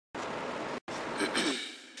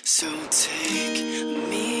So take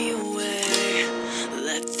me away,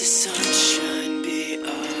 let the sunshine be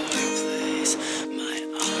our place. My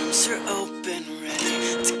arms are open,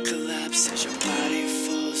 ready to collapse as your body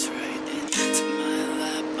falls right into my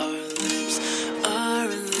lap. Our lips are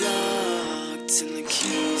locked and the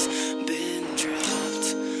keys been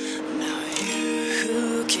dropped. Now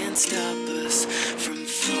you can't stop us from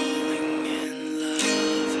falling in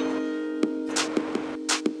love.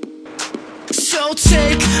 So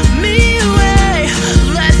take me